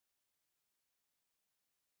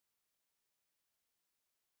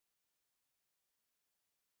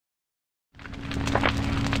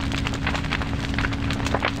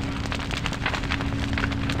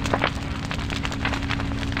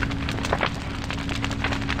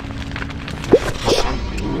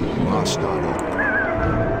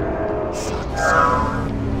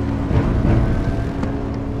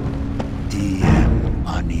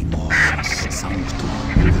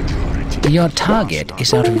Your target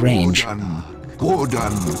is out of range.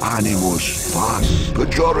 Quodam animus vas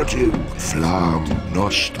pejorative flam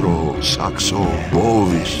nostro saxo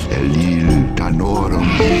bovis elil danorum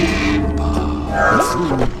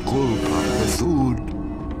Bethud culpa Bethud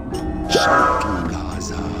sanctum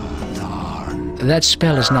Gaza Tarn. That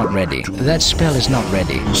spell is not ready. That spell is not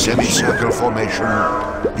ready. Semicircle formation.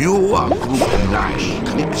 You are group nice.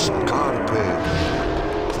 Clicks carpe.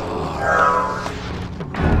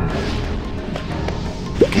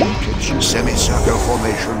 Semicircle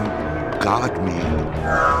formation. Guard me.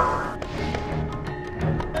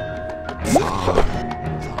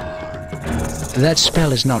 That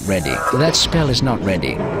spell is not ready. That spell is not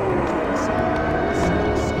ready.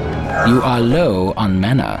 You are low on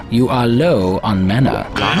mana. You are low on mana.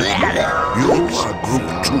 You are group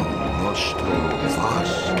 2. Nostro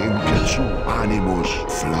vas Xentus animus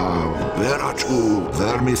flav veratu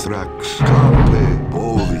vermithrax carpe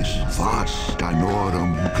bovis vas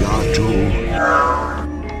danorum gato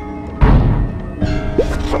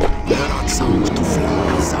veratu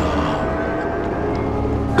flaza.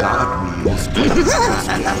 Guard me with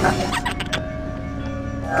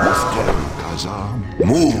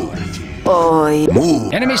Move! Boy,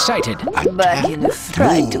 Move! Enemy sighted. back in the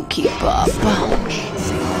try to keep up.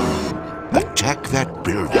 Attack that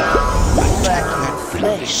building. Back in the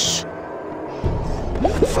flesh.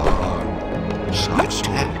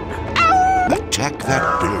 Attack. Attack that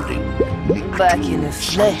building. Back in the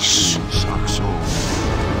flesh.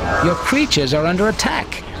 Your creatures are under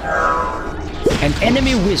attack. An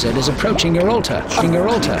enemy wizard is approaching your altar. On your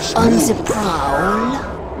altar. On the prowl.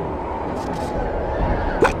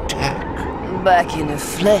 Attack. Back in the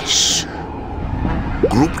flesh.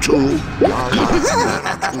 Group 2.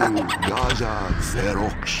 Gaza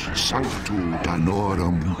Ferox Sanctu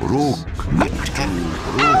Danorum Rook Nictu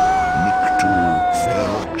Rook Nictu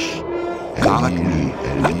Ferox. Guard me.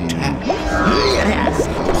 Attack.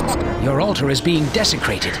 Your altar is being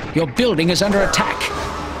desecrated. Your building is under attack.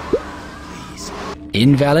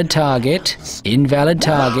 Invalid target. Invalid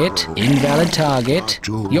target. Invalid target.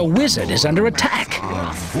 Your wizard is under attack.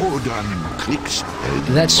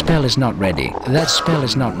 That spell is not ready. That spell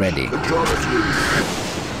is not ready.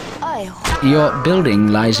 Your building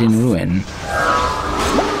lies in ruin.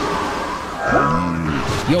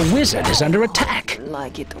 Your wizard is under attack.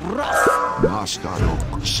 Like it rough.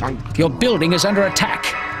 Your building is under attack.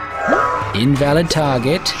 Invalid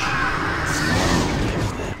target.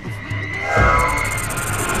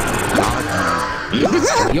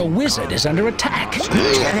 Your wizard is under attack. Attack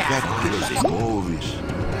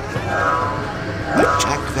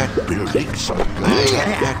that building.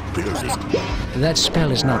 Attack that building. That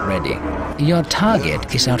spell is not ready. Your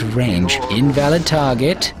target is out of range. Invalid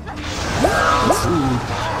target.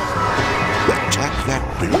 Attack that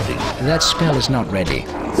building. That spell is not ready.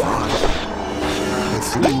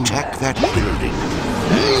 Attack that building.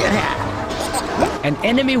 An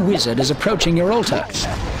enemy wizard is approaching your altar.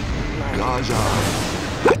 Gaza.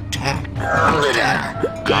 Attack.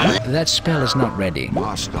 That spell is not ready.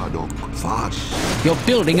 Mastadok. Fast. Your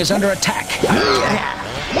building is under attack.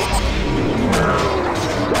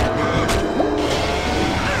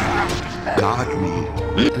 Guard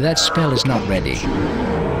me. That spell is not ready.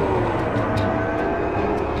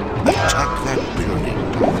 Attack that building.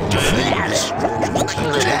 Defend this.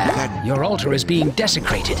 Attack that. Your altar is being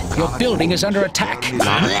desecrated. Your building is under attack.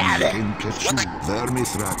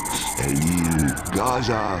 Vermithrax. Elil.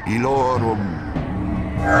 Gaza. Ilorum.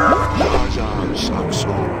 Gaza.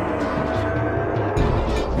 Saxo.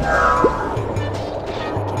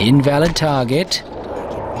 Invalid target.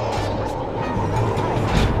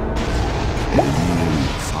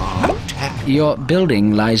 Your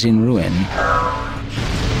building lies in ruin.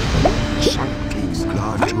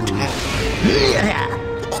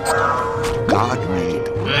 Guard me.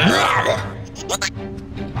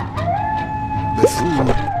 Bethud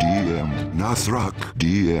DM Nathrak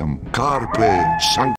DM Carpe Sanct.